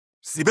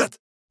Sibet,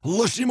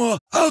 lošimo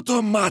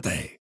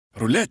automatai.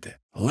 Ruletė,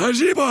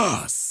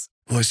 lažybos.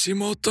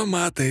 Lošimo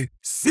automatai.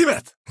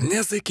 Sibet.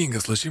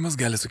 Nesaikingas lošimas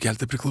gali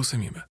sukelti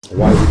priklausomybę.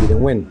 Why we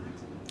didn't win?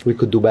 We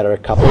could do better a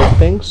couple of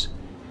things,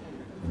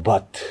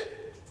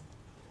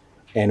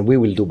 and we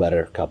will do better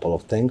a couple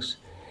of things,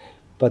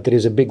 but there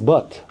is a big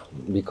but,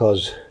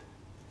 because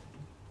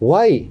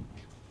why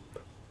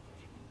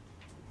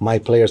my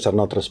players are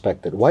not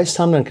respected? Why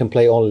someone can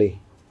play only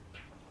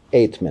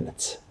 8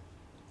 minutes?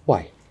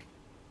 Why?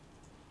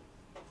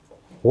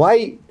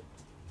 Why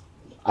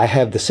I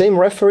have the same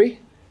referee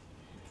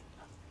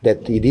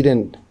that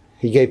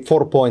he gave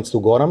 4 points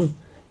to Goran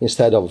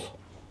instead of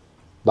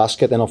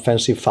basket and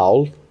offensive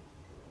foul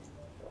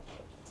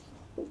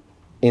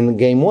in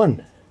game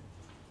 1?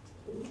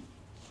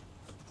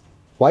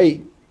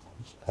 Why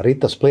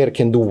Rita's player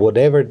can do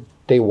whatever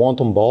they want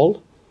on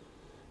ball,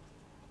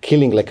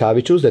 killing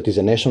Lekavicius, that is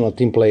a national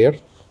team player,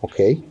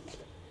 okay,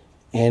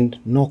 and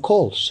no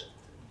calls?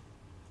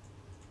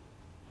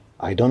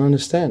 I don't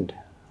understand.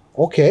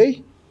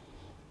 Okay,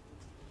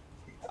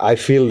 I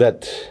feel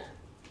that,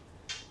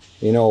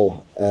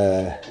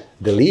 the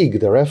league,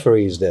 the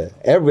referees,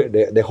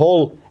 the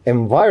whole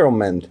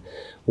environment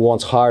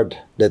wants hard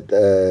that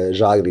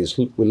Žalgiris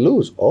will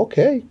lose.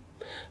 Okay,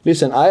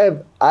 listen,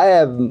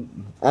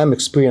 I'm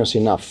experienced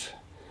enough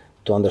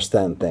to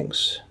understand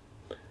things.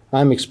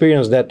 I'm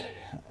experienced that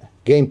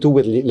game 2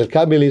 with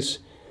Lekavicius,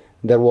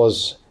 there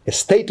was a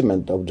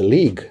statement of the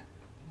league,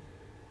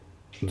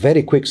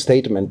 very quick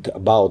statement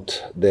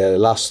about the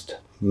last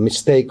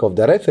mistake of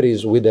the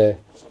referees with a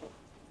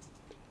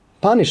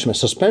punishment,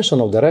 suspension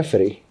of the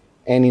referee,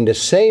 and in the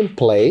same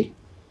play,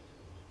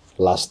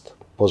 last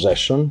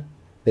possession,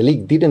 the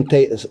league didn't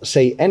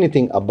say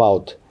anything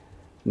about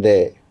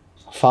the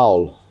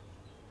foul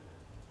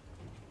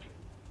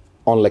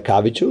on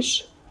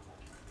Lekavicius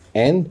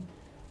and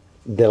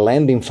the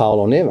landing foul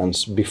on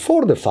Evans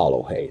before the foul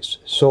of Hayes.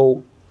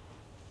 So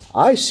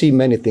I see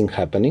many things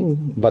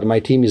happening, but my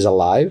team is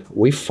alive.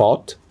 We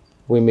fought.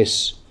 We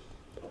miss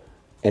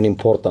an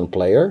important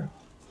player.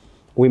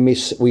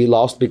 We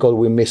lost because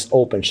we missed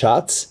open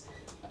shots.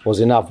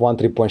 Was enough 1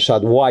 3-point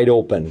shot wide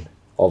open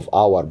of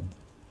our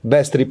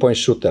best 3-point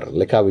shooter,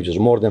 Lekavicius,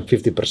 more than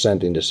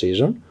 50% in the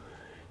season.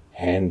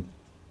 And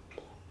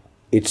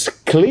it's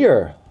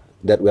clear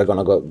that we're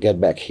going to get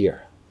back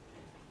here.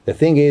 The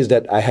thing is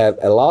that I have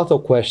a lot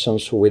of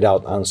questions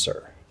without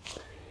answer.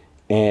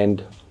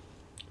 And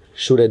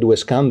should I do a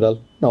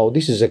scandal? No,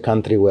 this is a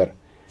country where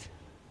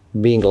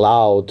being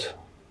loud,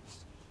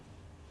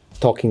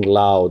 talking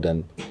loud,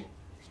 and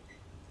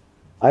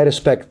I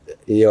respect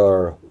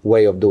your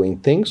way of doing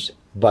things,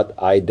 but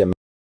I demand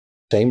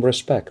the same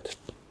respect.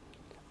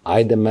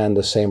 I demand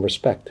the same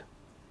respect.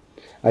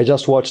 I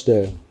just watched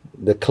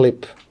the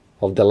clip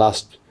of the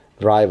last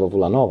drive of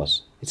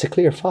Ulanovas. It's a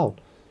clear foul.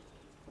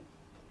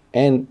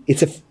 And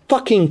it's a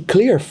fucking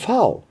clear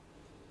foul.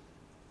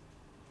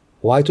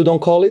 Why to don't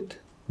call it?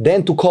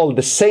 Then to call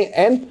the same,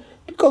 and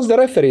because the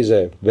referee is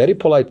a very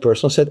polite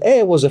person, said, hey,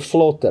 it was a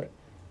floater.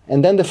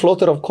 And then the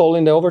floater of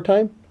calling the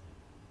overtime?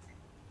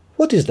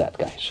 What is that,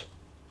 guys?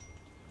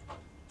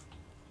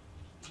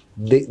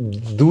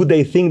 Do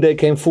they think they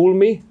can fool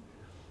me?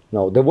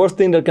 No, the worst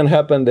thing that can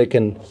happen, they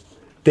can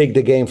take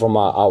the game from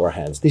our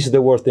hands. This is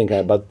the worst thing,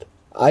 but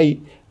I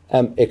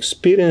am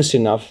experienced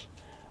enough.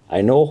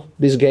 I know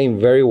this game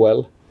very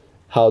well,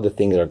 how the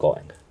things are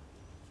going.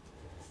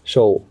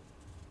 So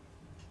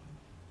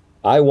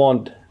I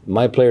want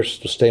my players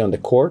to stay on the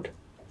court,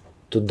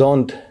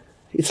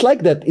 it's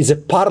like that. It's a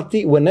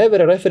party whenever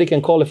a referee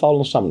can call a foul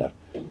on Sumner.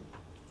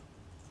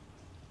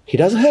 He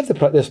doesn't have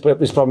this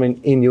problem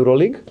in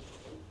EuroLeague.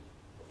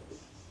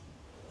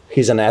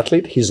 He's an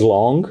athlete, he's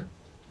long.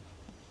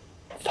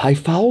 5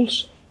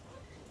 fouls?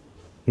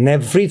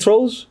 Never free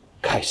throws?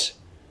 Guys.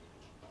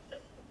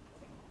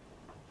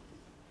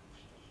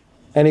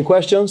 Any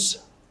questions?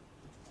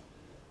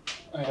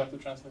 I have to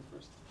translate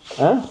first.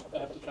 Huh? I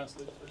have to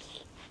translate first.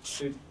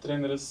 Tai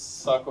treneris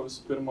sako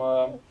visų pirma...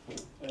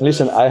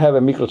 Listen, I have a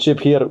microchip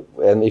here,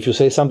 and if you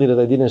say something that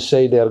I didn't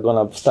say, they're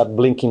gonna start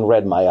blinking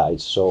red my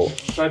eyes, so...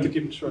 Try to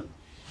keep it short.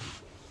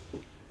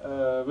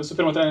 Visų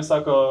pirma, treneris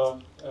sako,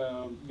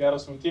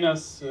 geros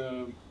rungtynės,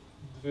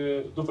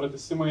 2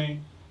 pratesimai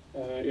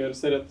ir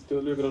serija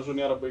toli gražu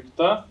nėra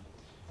baigta.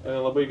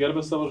 Labai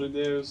gerbė savo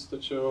žaidėjus,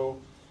 tačiau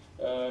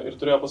ir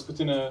turėjo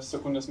paskutinę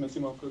sekundės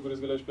metimą,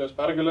 kuris galėjo išplėšti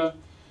pergalę.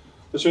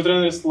 Tačiau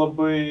treneris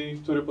labai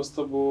turi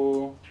pastabų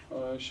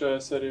šioje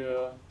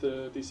serijoje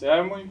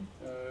teisėjavimui,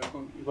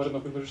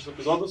 įvardino konkrečius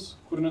epizodus,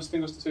 kur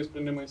nesutinka su teisėjų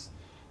sprendimais.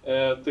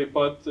 Taip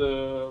pat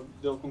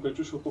dėl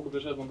konkrečių švilpukų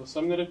prieš Edmundą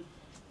Sumnerį.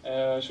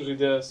 Šis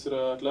žaidėjas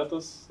yra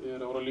atletas ir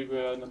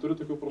Eurolygoje neturi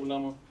tokių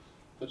problemų,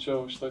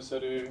 tačiau šitoj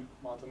serijoje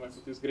matome,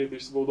 kad jis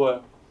greitai išsibaudoja.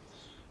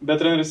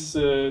 Bet treneris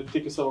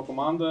tiki savo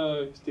komandą,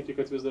 tiki,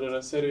 kad vis dar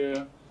yra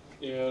serijoje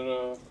ir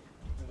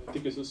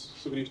tikisi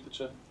sugrįžti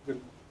čia.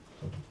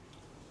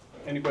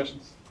 Any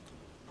questions?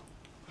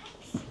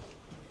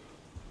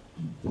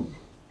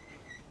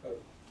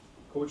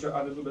 Coach,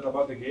 add a little bit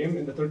about the game.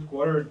 In the third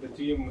quarter, the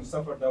team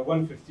suffered a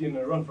 115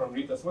 run from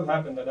Ritas. What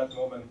happened at that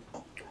moment?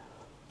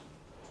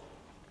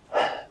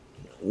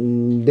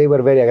 They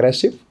were very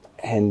aggressive,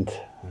 and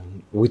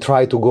we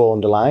tried to go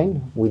on the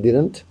line. We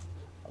didn't.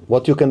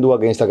 What you can do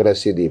against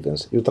aggressive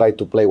defense? You try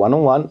to play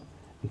one-on-one,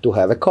 to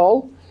have a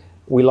call.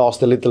 We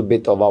lost a little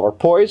bit of our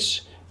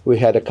poise. We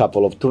had a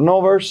couple of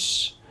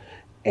turnovers,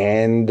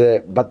 and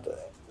but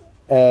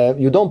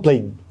you don't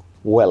play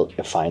well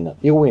a final.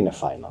 You win a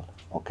final,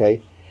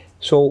 okay?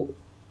 So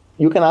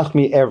you can ask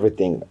me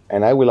everything,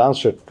 and I will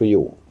answer to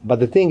you. But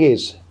the thing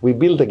is, we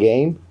built a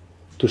game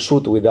to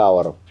shoot with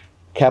our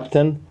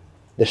captain,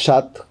 the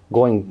shot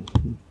going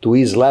to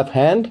his left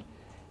hand,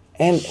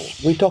 and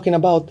we're talking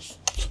about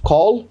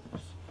call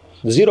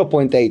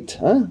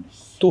 0.8,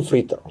 2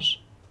 free throws.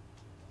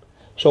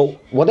 So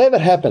whatever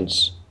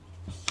happens,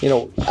 you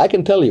know, I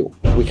can tell you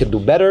we could do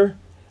better,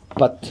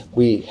 but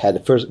we had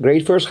a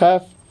great first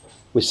half.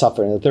 We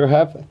suffered in the third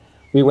half.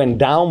 We went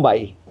down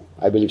by,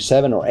 I believe,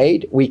 7 or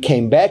 8. We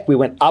came back. We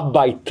went up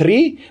by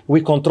 3.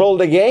 We controlled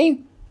the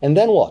game. And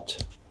then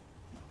what?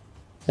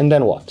 And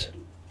then what?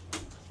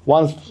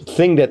 One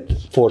thing that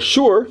for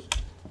sure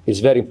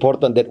is very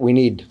important, that we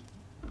need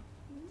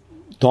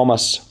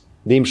Thomas,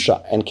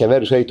 Dimsha, and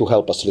Keverusei to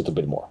help us a little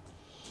bit more.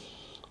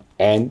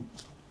 And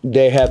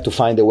they have to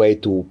find a way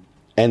to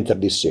enter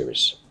this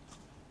series.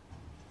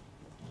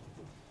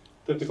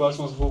 Taip, tai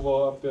klausimas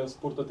buvo apie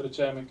spurtą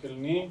trečiajame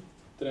kėlinyje.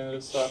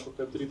 Treneris sako,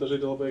 kad Rytas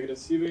žaidė labai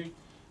agresyviai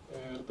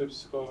ir taip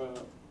susikovė,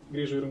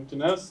 grįžo į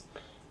rungtynes.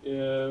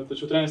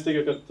 Tačiau treneris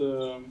teigia, kad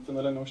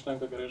finale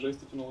neužtenka gerai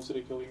žaisti, finalus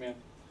reikia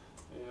laimėti.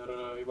 Ir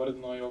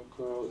įvardino, jog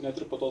net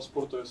ir po to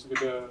spurto jis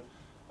sugebėjo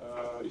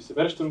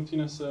įsiveržti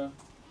rungtynėse,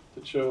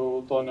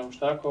 tačiau to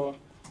neužteko.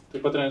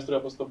 Taip pat treneris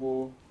turėjo pastabų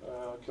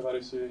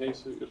Kevarisui,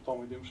 Heisui ir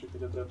Tomui Dimšai,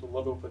 kad jie turėtų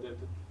labiau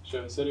padėti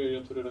šioje serijoje,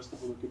 jie turi rasti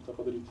būdų, kaip tą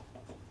padaryti.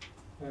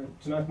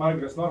 Tonight,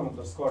 Margaret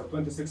Normantas scored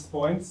 26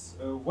 points.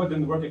 What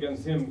didn't work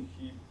against him?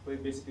 He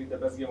played basically the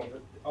best game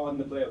on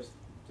the playoffs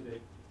today.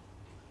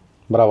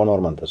 Bravo,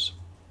 Normantas.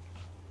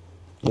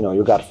 You know,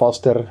 you got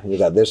Foster, you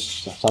got this,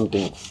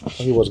 something.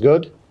 He was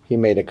good. He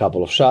made a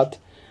couple of shots.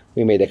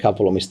 We made a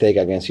couple of mistakes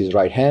against his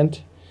right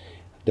hand.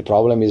 The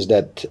problem is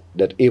that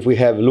if we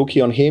have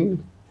Luki on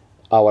him,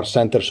 our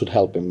center should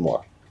help him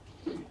more.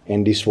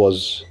 And this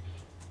was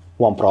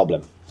one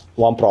problem.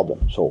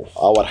 So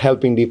our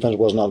helping defense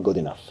was not good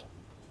enough.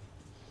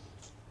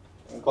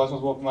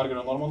 Klausimas buvo apie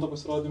Margerio Normanto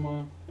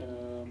pasirodymą.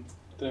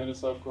 Treneris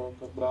sako,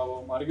 kad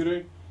bravo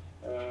Margeriui.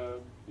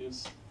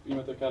 Jis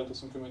įmetė keletą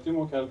sunkių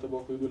metimų, keletą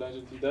buvo klaidų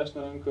leidžiant į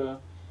dešinę ranką.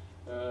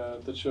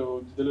 Tačiau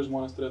dideli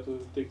žmonės turėtų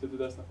teikti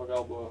didesnę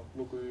pagalbą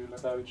Lukui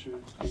Lekavičiui,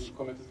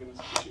 kuomet jis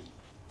ginasi pečiai.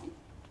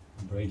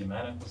 Brady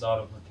Manek was out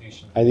of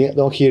rotation. I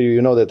don't hear you.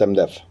 You know that I'm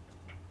deaf.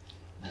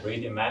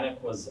 Brady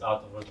Manek was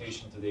out of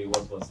rotation today.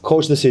 What was that?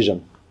 Coach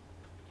decision.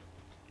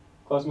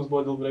 Klausimas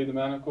buvo dėl Brady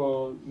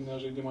Maneko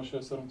nežaidimo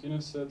šiose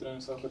rungtynėse.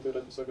 Treneris sako, kad tai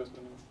yra tiesiog jo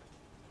sprendimas.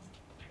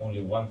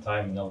 Only one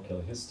time in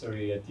LKL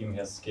history a team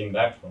has came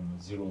back from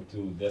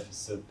 0-2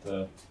 deficit,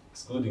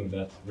 excluding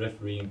that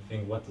refereeing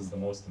thing. What is the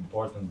most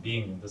important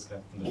being in this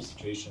kind of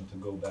situation to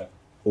go back?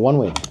 One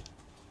win.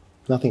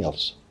 Nothing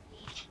else.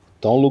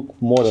 Don't look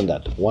more than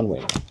that. One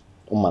win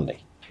on Monday.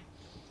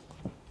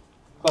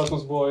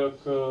 Klausimas buvo,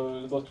 jog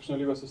Lietuvos krepšinio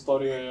lygos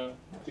istorijoje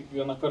tik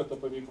vieną kartą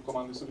pavyko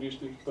komandai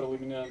sugrįžti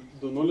pralaiminėjant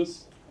 2-0.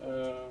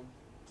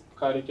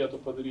 Ką reikėtų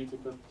padaryti,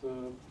 kad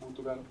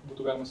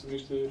būtų galima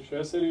sugrįžti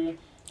šioje serijoje.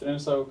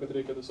 Treneris sako, kad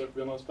reikia tiesiog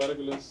vienos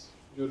pergalės,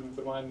 žiūrime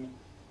pirmadienį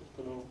ir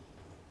toliau.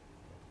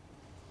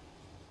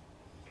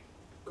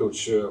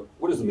 Coach,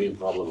 what is the main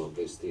problem of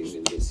this team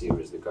in this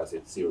series? Because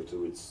it's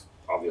 0-2, it's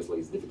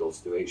obviously a difficult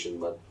situation,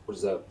 but what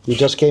is that? You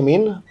just came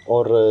in,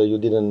 or you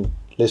didn't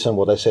listen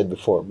what I said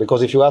before?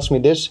 Because if you ask me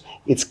this,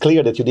 it's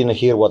clear that you didn't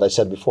hear what I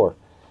said before.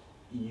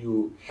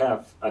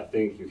 I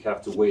think you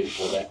have to wait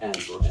for the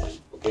answer end,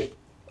 okay?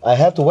 I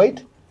have to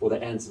wait? For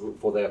the answer,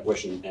 for the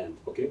question end,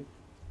 okay?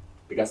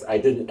 Because I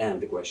didn't end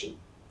the question.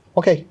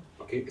 Okay.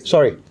 Okay.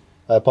 Sorry,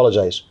 I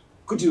apologize.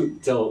 Could you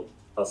tell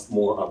us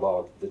more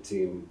about the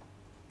team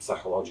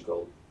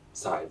psychological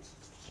side?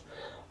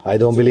 I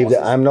don't believe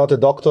that. I'm not a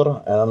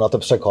doctor and I'm not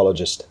a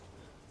psychologist.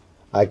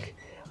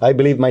 I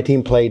believe my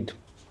team played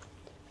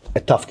a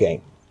tough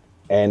game,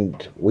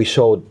 and we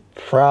showed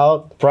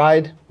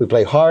pride. We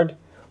played hard.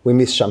 We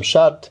missed some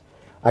shot.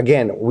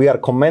 Again, we are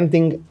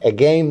commenting a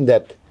game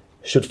that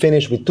should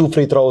finish with 2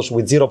 free throws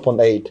with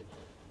 0.8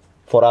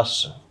 for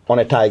us on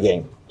a tie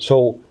game.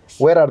 So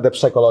where are the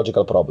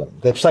psychological problems?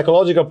 The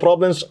psychological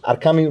problems are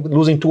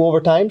losing 2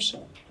 overtimes.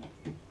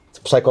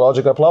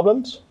 Psychological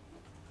problems.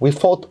 We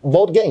fought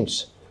both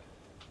games.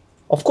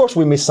 Of course,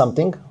 we missed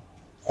something.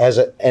 As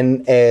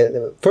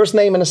a first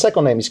name and a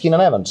second name is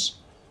Keenan Evans.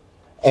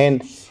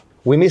 And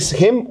we miss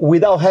him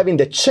without having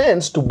the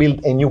chance to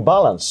build a new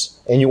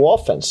balance, a new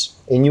offense,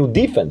 a new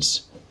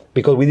defense,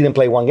 because we didn't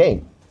play one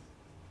game.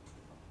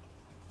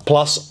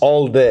 Plus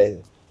all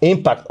the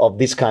impact of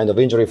this kind of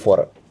injury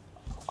for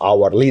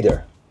our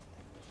leader.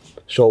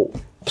 So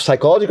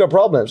psychological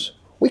problems,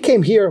 We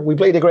came here, we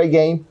played a great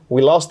game,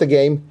 we lost the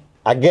game.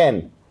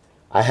 Again,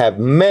 I have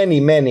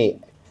many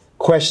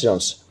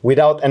questions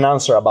without an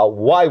answer about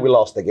why we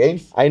lost the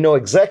game. I know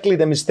exactly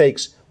the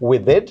mistakes we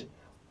did.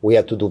 We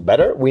have to do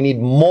better. We need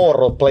more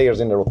role players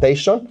in the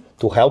rotation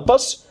to help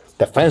us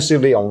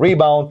defensively, on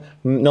rebound,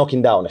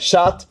 knocking down a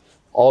shot,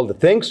 all the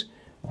things.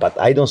 But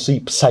I don't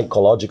see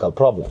psychological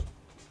problem.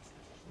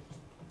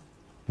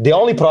 The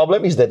only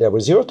problem is that there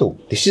was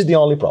 0-2. This is the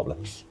only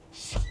problem.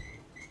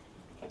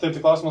 Taip,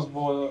 tai klausimas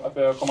buvo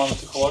apie komandos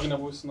psichologinę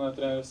būseną.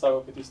 Treneris sako,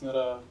 kad jis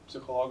nėra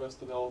psichologas,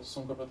 todėl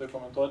sunku apie tai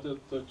komentuoti.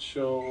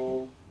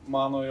 Tačiau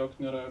mano, jog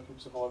nėra jokių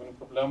psichologinių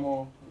problemų.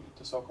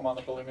 Tiesiog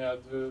komanda pralaimėjo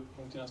 2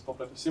 rungtynės po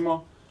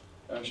pratęsimo.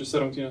 Šiose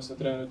rungtynėse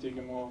trenerio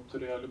teigimu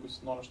turėjo likus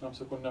 0,8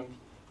 sekundėm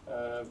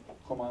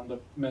komanda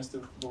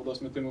mesti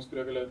baudos metimus,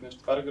 kurie galėjo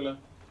atnešti pergalę.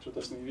 Tačiau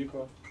tas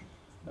neįvyko.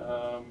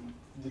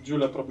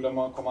 Didžiulė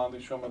problema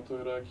komandai šiuo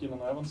metu yra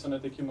Keenano Evanso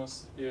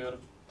netekimas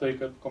ir tai,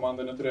 kad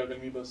komanda neturėjo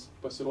galimybės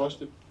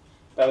pasiruošti,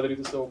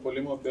 perdaryti savo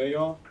puolimo be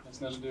jo,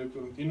 nes nežaidė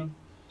jokių rungtynių.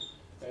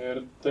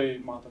 Ir tai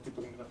mato kaip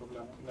pagrindinė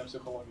problema, ne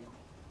psichologija.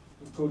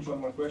 Coach, one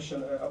more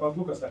question about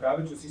Lukas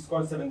Lekavičius. He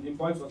scored 17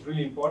 points, was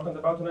really important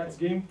about tonight's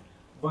game.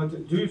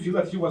 But do you feel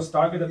that he was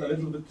targeted a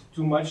little bit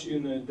too much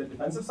in the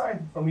defensive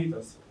side from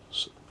Rytas?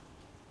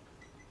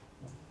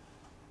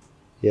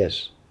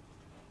 Yes.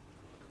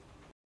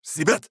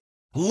 Sibet,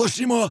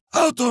 lošimo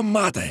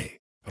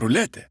automatai.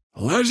 Ruletė,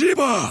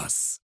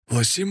 lažybos.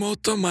 Lošimo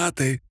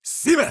automatai.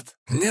 Sibet.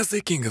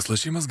 Nesaikingas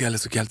lošimas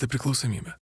gali sukelti priklausomybę.